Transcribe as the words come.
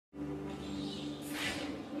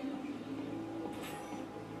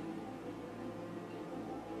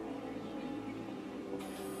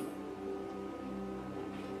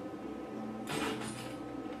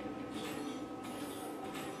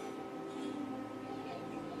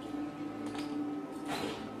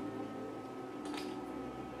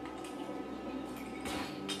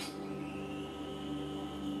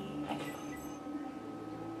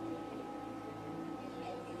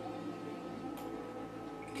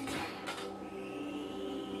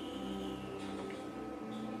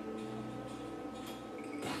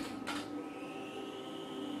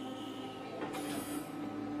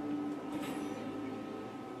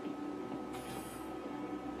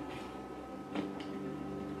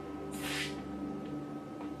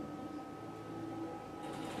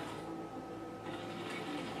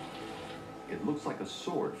looks like a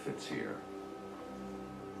sword fits here.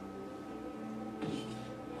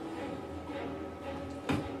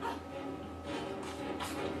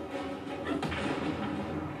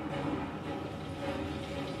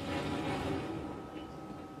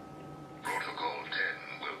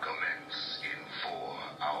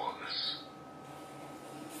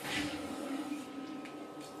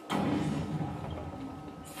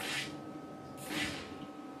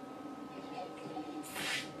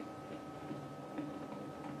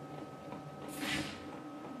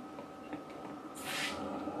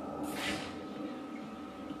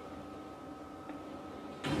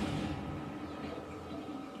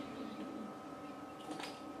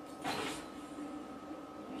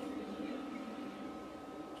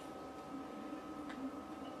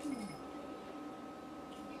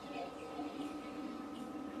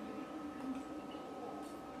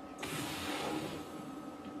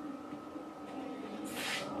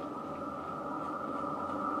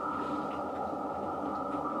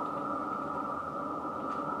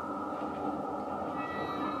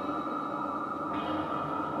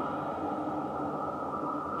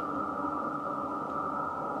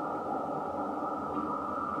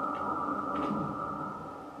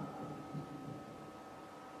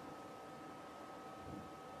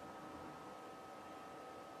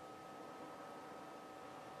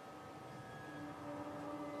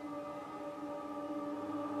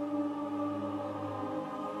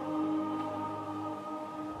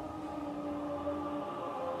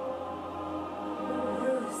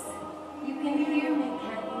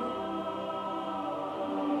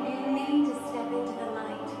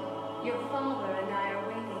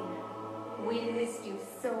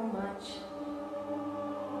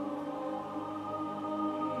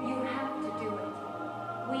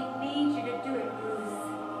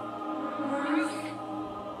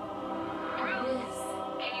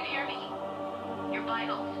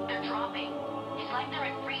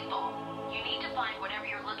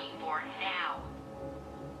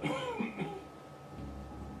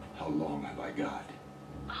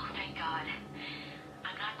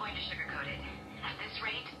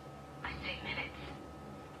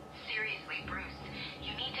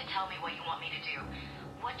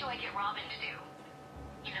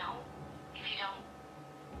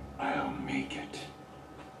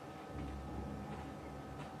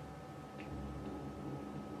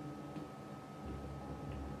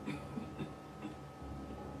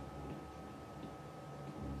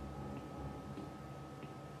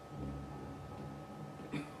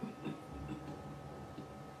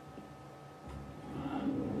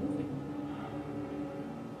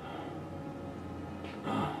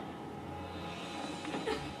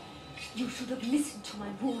 You should have listened to my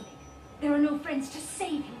warning. There are no friends to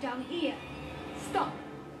save you down here. Stop!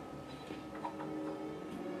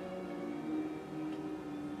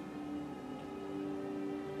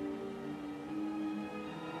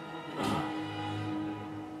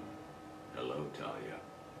 Hello, Talia.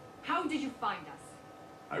 How did you find us?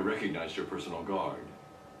 I recognized your personal guard.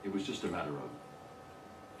 It was just a matter of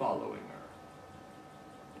following her.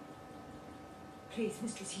 Please,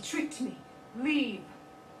 mistress, he tricked me. Leave.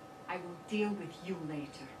 I will deal with you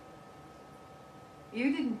later.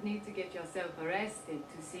 You didn't need to get yourself arrested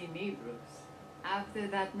to see me, Bruce. After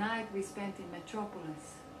that night we spent in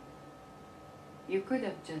Metropolis, you could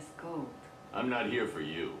have just called. I'm not here for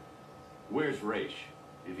you. Where's Raish?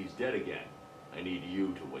 If he's dead again, I need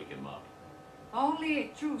you to wake him up. Only a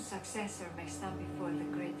true successor may stand before the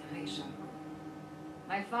great Raisha.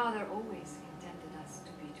 My father always intended us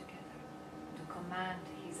to be together, to command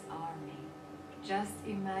his army. Just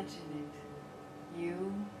imagine it.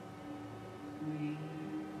 You, me,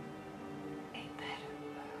 a better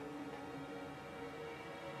world.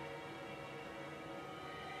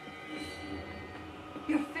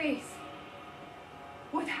 Your face.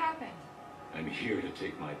 What happened? I'm here to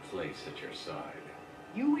take my place at your side.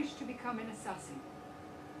 You wish to become an assassin.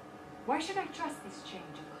 Why should I trust this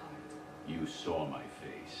change of heart? You saw my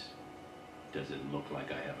face. Does it look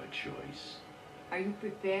like I have a choice? Are you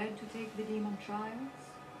prepared to take the demon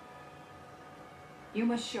trials? You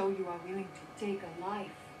must show you are willing to take a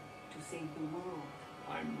life to save the world.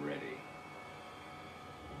 I'm ready.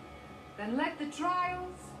 Then let the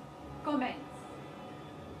trials commence.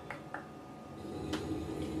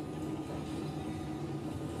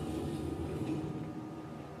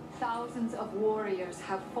 Thousands of warriors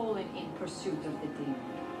have fallen in pursuit of the demon.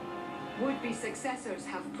 Would-be successors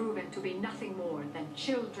have proven to be nothing more than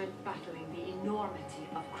children battling the enormity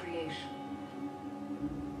of creation.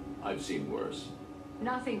 I've seen worse.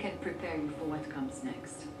 Nothing can prepare you for what comes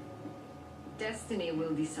next. Destiny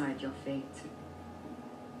will decide your fate.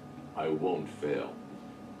 I won't fail.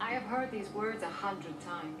 I have heard these words 100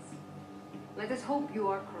 times. Let us hope you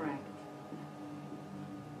are correct.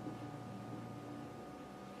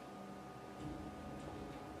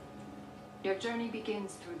 Your journey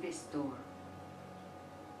begins through this door.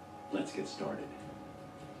 Let's get started.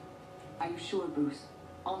 Are you sure, Bruce?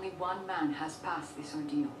 Only one man has passed this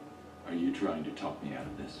ordeal. Are you trying to talk me out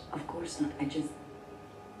of this? Of course not. I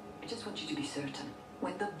just want you to be certain.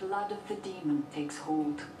 When the blood of the demon takes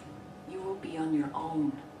hold, you will be on your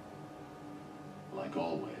own. Like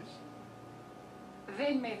always.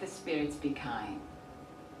 Then may the spirits be kind.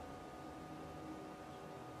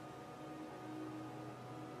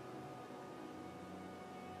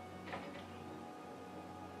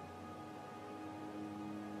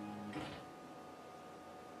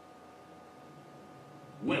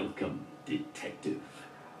 Welcome, detective.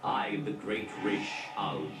 I am the great Rish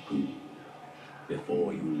Al Ghul.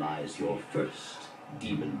 Before you lies your first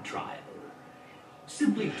demon trial.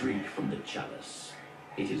 Simply drink from the chalice.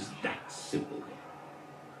 It is that simple.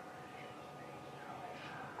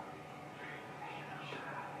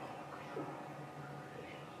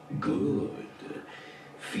 Good.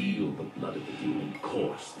 Feel the blood of the demon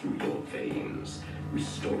course through your veins,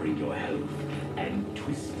 restoring your health and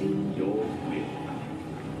twisting your will.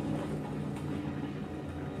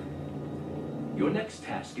 Your next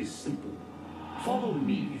task is simple. Follow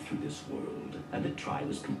me through this world, and the trial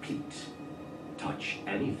is complete. Touch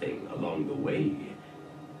anything along the way,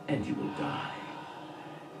 and you will die.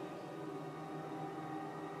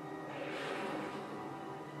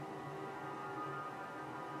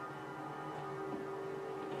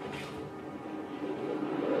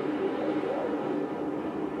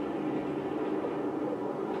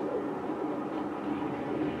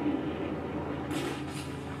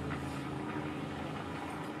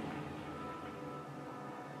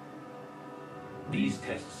 These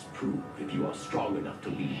tests prove if you are strong enough to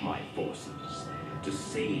lead my forces, to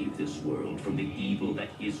save this world from the evil that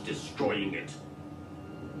is destroying it.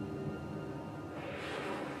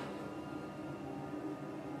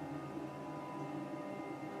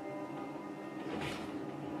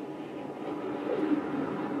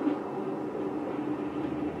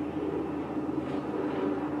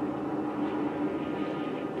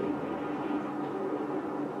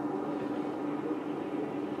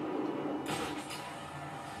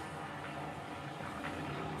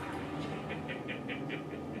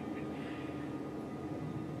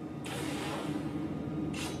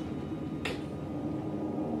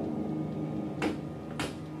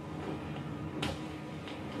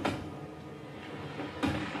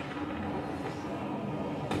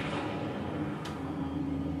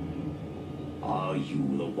 Are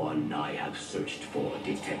you the one I have searched for,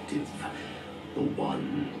 detective? The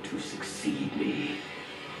one to succeed me?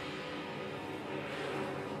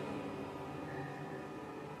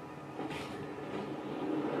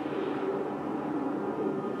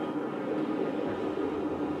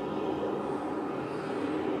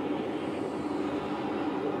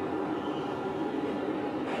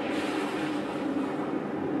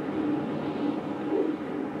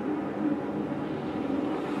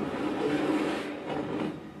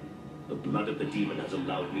 The blood of the demon has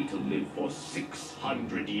allowed me to live for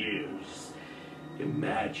 600 years.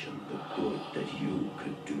 Imagine the good that you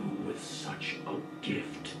could do with such a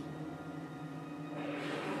gift.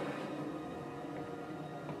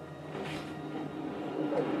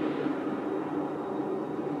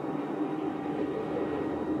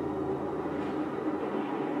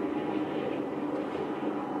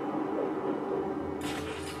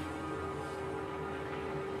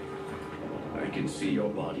 I can see your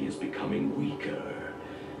body is becoming weaker.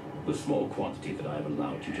 The small quantity that I have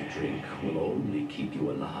allowed you to drink will only keep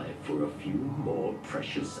you alive for a few more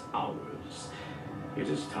precious hours. It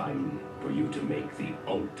is time for you to make the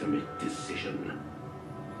ultimate decision.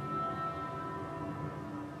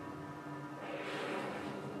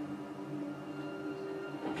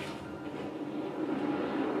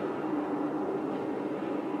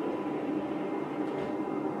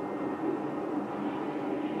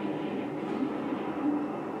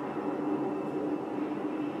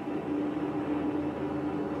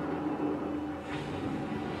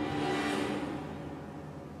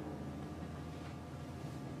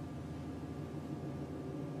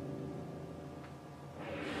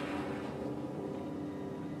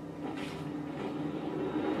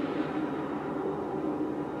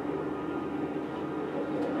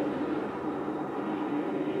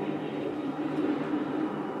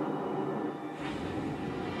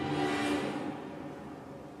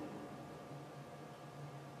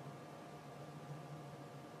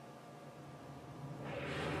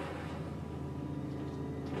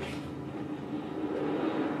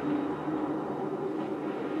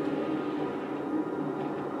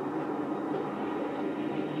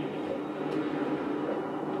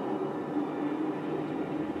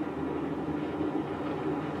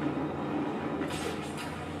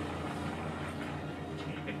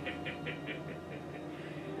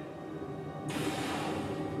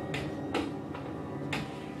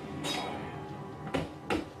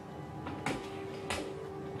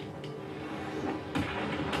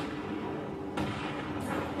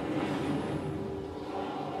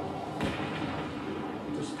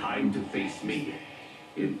 face me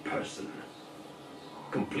in person.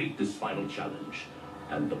 Complete this final challenge,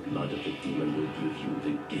 and the blood of the demon will give you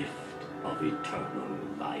the gift of eternal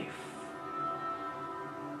life.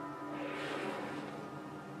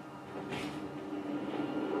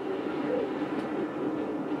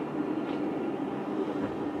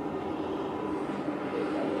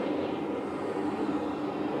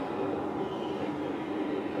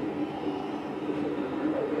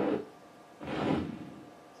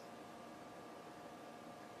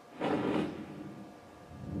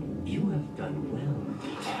 You have done well,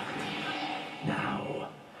 detective. Now,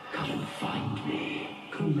 come find me.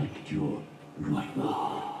 Collect your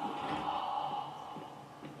reward.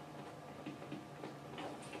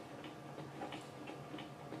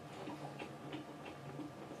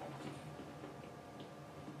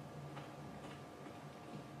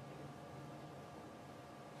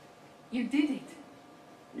 You did it.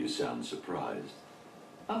 You sound surprised.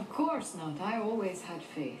 Of course not. I always had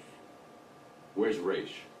faith. Where's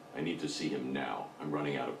Raish? I need to see him now. I'm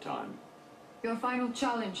running out of time. Your final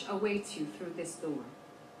challenge awaits you through this door.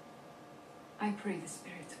 I pray the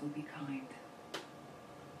spirits will be kind.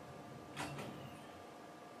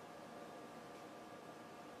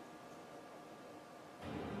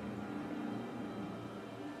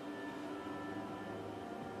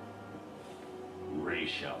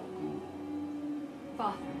 Raish al Ghul.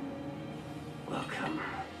 Father, Welcome,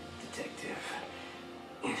 Detective.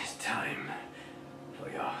 It is time for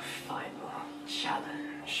your final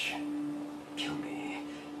challenge. Kill me.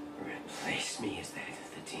 Replace me as the head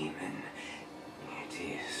of the demon. It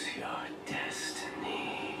is your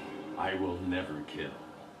destiny. I will never kill.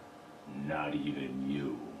 Not even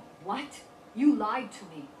you. What? You lied to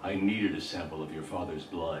me. I needed a sample of your father's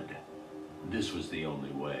blood. This was the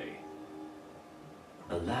only way.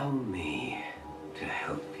 Allow me to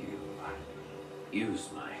help you. Use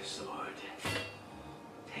my sword.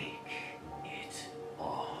 Take it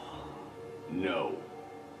all. No.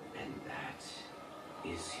 And that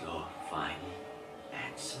is your final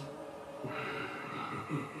answer.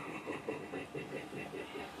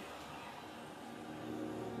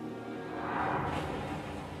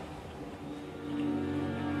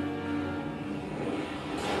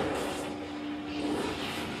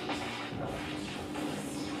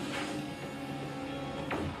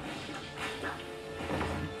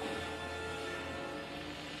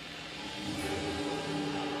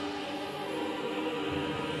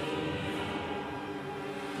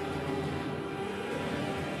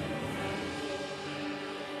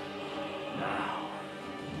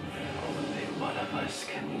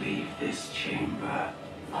 Can leave this chamber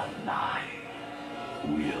alive.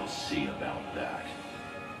 We'll see about